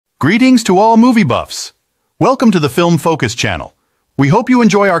Greetings to all movie buffs. Welcome to the Film Focus channel. We hope you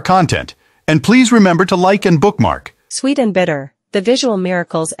enjoy our content, and please remember to like and bookmark. Sweet and Bitter, the visual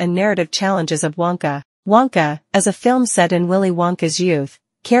miracles and narrative challenges of Wonka. Wonka, as a film set in Willy Wonka's youth,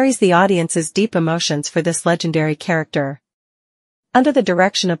 carries the audience's deep emotions for this legendary character. Under the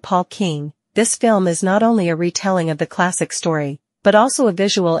direction of Paul King, this film is not only a retelling of the classic story, but also a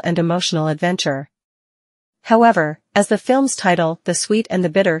visual and emotional adventure. However, as the film's title, The Sweet and the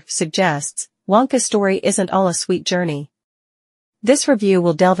Bitter, suggests, Wonka's story isn't all a sweet journey. This review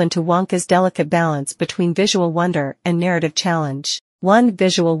will delve into Wonka's delicate balance between visual wonder and narrative challenge. 1.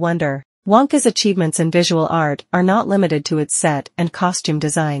 Visual wonder. Wonka's achievements in visual art are not limited to its set and costume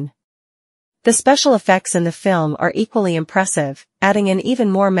design. The special effects in the film are equally impressive, adding an even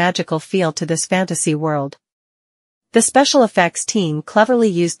more magical feel to this fantasy world. The special effects team cleverly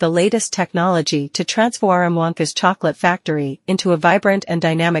used the latest technology to transform Wonka's chocolate factory into a vibrant and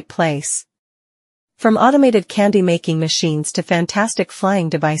dynamic place. From automated candy-making machines to fantastic flying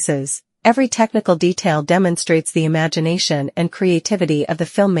devices, every technical detail demonstrates the imagination and creativity of the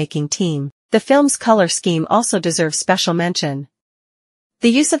filmmaking team. The film's color scheme also deserves special mention. The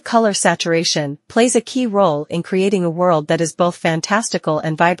use of color saturation plays a key role in creating a world that is both fantastical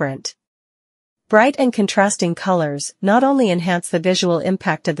and vibrant. Bright and contrasting colors not only enhance the visual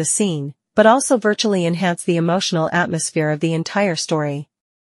impact of the scene, but also virtually enhance the emotional atmosphere of the entire story.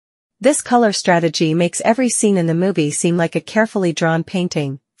 This color strategy makes every scene in the movie seem like a carefully drawn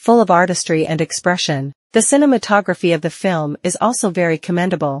painting, full of artistry and expression. The cinematography of the film is also very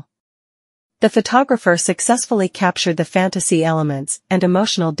commendable. The photographer successfully captured the fantasy elements and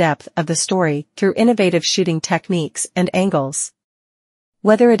emotional depth of the story through innovative shooting techniques and angles.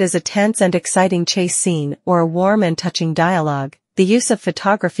 Whether it is a tense and exciting chase scene or a warm and touching dialogue, the use of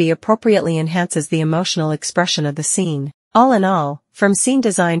photography appropriately enhances the emotional expression of the scene. All in all, from scene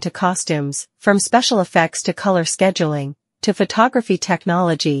design to costumes, from special effects to color scheduling, to photography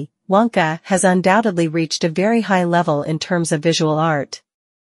technology, Wonka has undoubtedly reached a very high level in terms of visual art.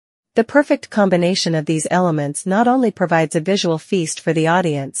 The perfect combination of these elements not only provides a visual feast for the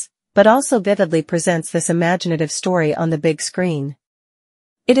audience, but also vividly presents this imaginative story on the big screen.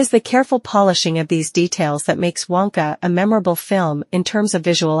 It is the careful polishing of these details that makes Wonka a memorable film in terms of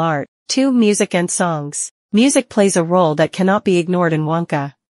visual art. 2. Music and songs. Music plays a role that cannot be ignored in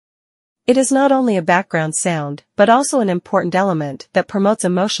Wonka. It is not only a background sound, but also an important element that promotes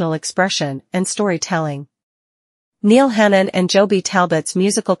emotional expression and storytelling. Neil Hannon and Joby Talbot's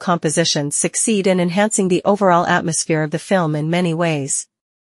musical compositions succeed in enhancing the overall atmosphere of the film in many ways.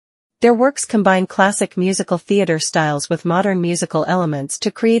 Their works combine classic musical theater styles with modern musical elements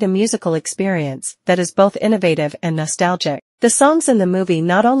to create a musical experience that is both innovative and nostalgic. The songs in the movie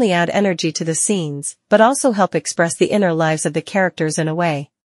not only add energy to the scenes, but also help express the inner lives of the characters in a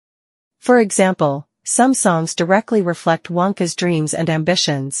way. For example, some songs directly reflect Wonka's dreams and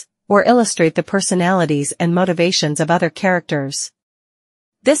ambitions, or illustrate the personalities and motivations of other characters.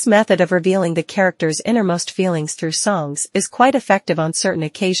 This method of revealing the character's innermost feelings through songs is quite effective on certain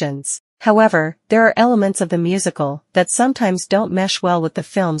occasions. However, there are elements of the musical that sometimes don't mesh well with the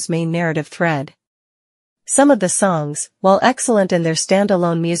film's main narrative thread. Some of the songs, while excellent in their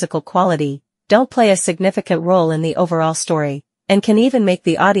standalone musical quality, don't play a significant role in the overall story, and can even make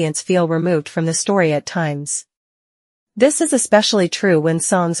the audience feel removed from the story at times. This is especially true when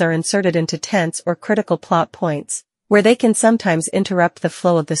songs are inserted into tense or critical plot points, where they can sometimes interrupt the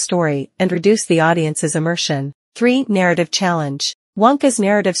flow of the story and reduce the audience's immersion. 3. Narrative challenge. Wonka's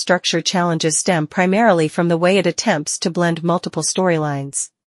narrative structure challenges stem primarily from the way it attempts to blend multiple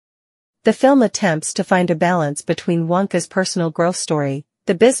storylines. The film attempts to find a balance between Wonka's personal growth story,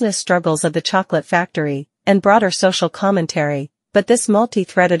 the business struggles of the chocolate factory, and broader social commentary, but this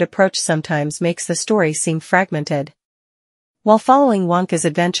multi-threaded approach sometimes makes the story seem fragmented. While following Wonka's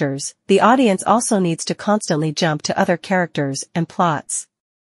adventures, the audience also needs to constantly jump to other characters and plots.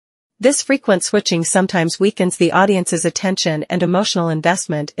 This frequent switching sometimes weakens the audience's attention and emotional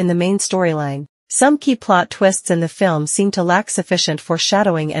investment in the main storyline. Some key plot twists in the film seem to lack sufficient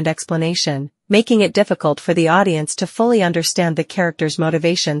foreshadowing and explanation, making it difficult for the audience to fully understand the characters'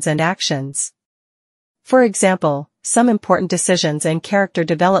 motivations and actions. For example, some important decisions and character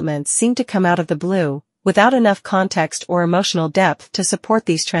developments seem to come out of the blue, without enough context or emotional depth to support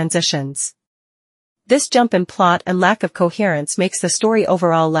these transitions. This jump in plot and lack of coherence makes the story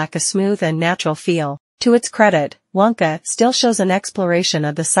overall lack a smooth and natural feel. To its credit, Wonka still shows an exploration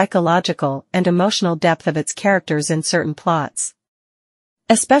of the psychological and emotional depth of its characters in certain plots.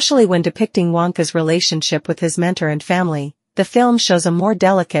 Especially when depicting Wonka's relationship with his mentor and family, the film shows a more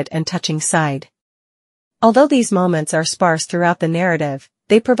delicate and touching side. Although these moments are sparse throughout the narrative,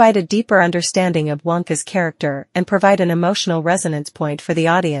 they provide a deeper understanding of Wonka's character and provide an emotional resonance point for the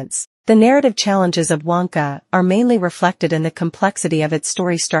audience. The narrative challenges of Wonka are mainly reflected in the complexity of its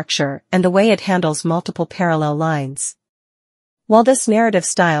story structure and the way it handles multiple parallel lines. While this narrative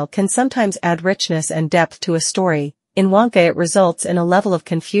style can sometimes add richness and depth to a story, in Wonka it results in a level of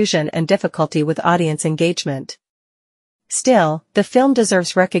confusion and difficulty with audience engagement. Still, the film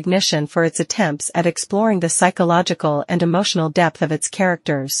deserves recognition for its attempts at exploring the psychological and emotional depth of its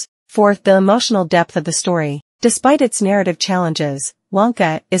characters. Fourth, the emotional depth of the story. Despite its narrative challenges,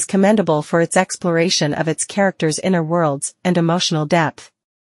 Wonka is commendable for its exploration of its characters' inner worlds and emotional depth.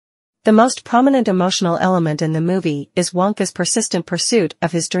 The most prominent emotional element in the movie is Wonka's persistent pursuit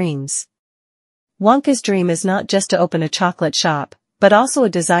of his dreams. Wonka's dream is not just to open a chocolate shop, but also a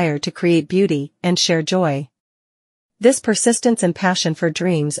desire to create beauty and share joy. This persistence and passion for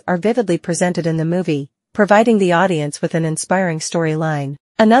dreams are vividly presented in the movie, providing the audience with an inspiring storyline.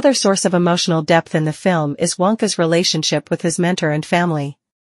 Another source of emotional depth in the film is Wonka's relationship with his mentor and family.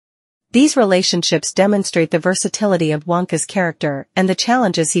 These relationships demonstrate the versatility of Wonka's character and the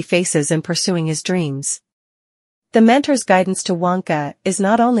challenges he faces in pursuing his dreams. The mentor's guidance to Wonka is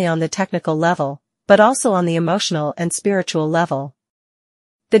not only on the technical level, but also on the emotional and spiritual level.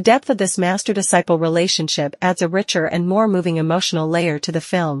 The depth of this master-disciple relationship adds a richer and more moving emotional layer to the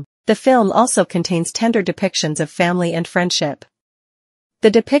film. The film also contains tender depictions of family and friendship. The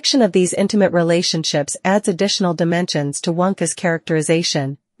depiction of these intimate relationships adds additional dimensions to Wonka's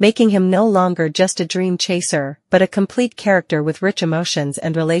characterization, making him no longer just a dream chaser, but a complete character with rich emotions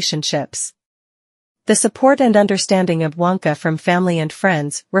and relationships. The support and understanding of Wonka from family and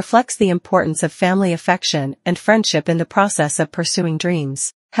friends reflects the importance of family affection and friendship in the process of pursuing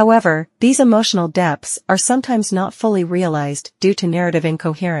dreams. However, these emotional depths are sometimes not fully realized due to narrative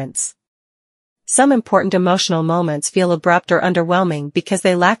incoherence. Some important emotional moments feel abrupt or underwhelming because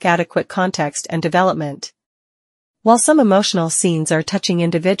they lack adequate context and development. While some emotional scenes are touching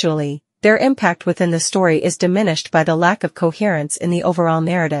individually, their impact within the story is diminished by the lack of coherence in the overall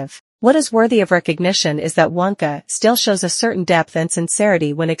narrative. What is worthy of recognition is that Wonka still shows a certain depth and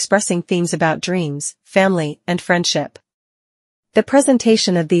sincerity when expressing themes about dreams, family, and friendship. The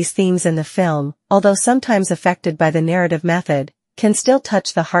presentation of these themes in the film, although sometimes affected by the narrative method, can still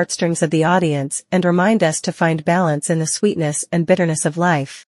touch the heartstrings of the audience and remind us to find balance in the sweetness and bitterness of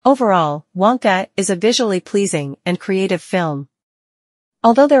life. Overall, Wonka is a visually pleasing and creative film.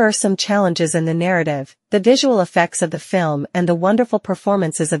 Although there are some challenges in the narrative, the visual effects of the film and the wonderful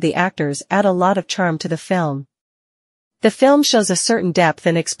performances of the actors add a lot of charm to the film. The film shows a certain depth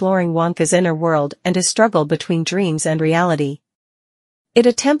in exploring Wonka's inner world and his struggle between dreams and reality. It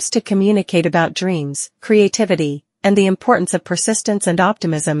attempts to communicate about dreams, creativity, and the importance of persistence and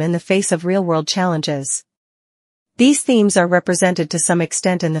optimism in the face of real-world challenges. These themes are represented to some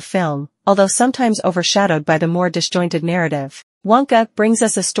extent in the film, although sometimes overshadowed by the more disjointed narrative. Wonka brings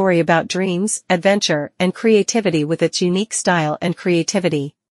us a story about dreams, adventure, and creativity with its unique style and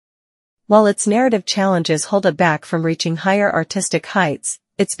creativity. While its narrative challenges hold it back from reaching higher artistic heights,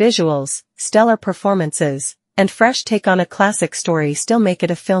 its visuals, stellar performances, and fresh take on a classic story still make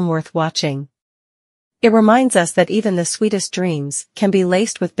it a film worth watching. It reminds us that even the sweetest dreams can be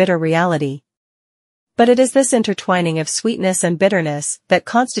laced with bitter reality. But it is this intertwining of sweetness and bitterness that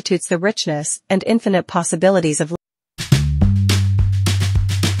constitutes the richness and infinite possibilities of life.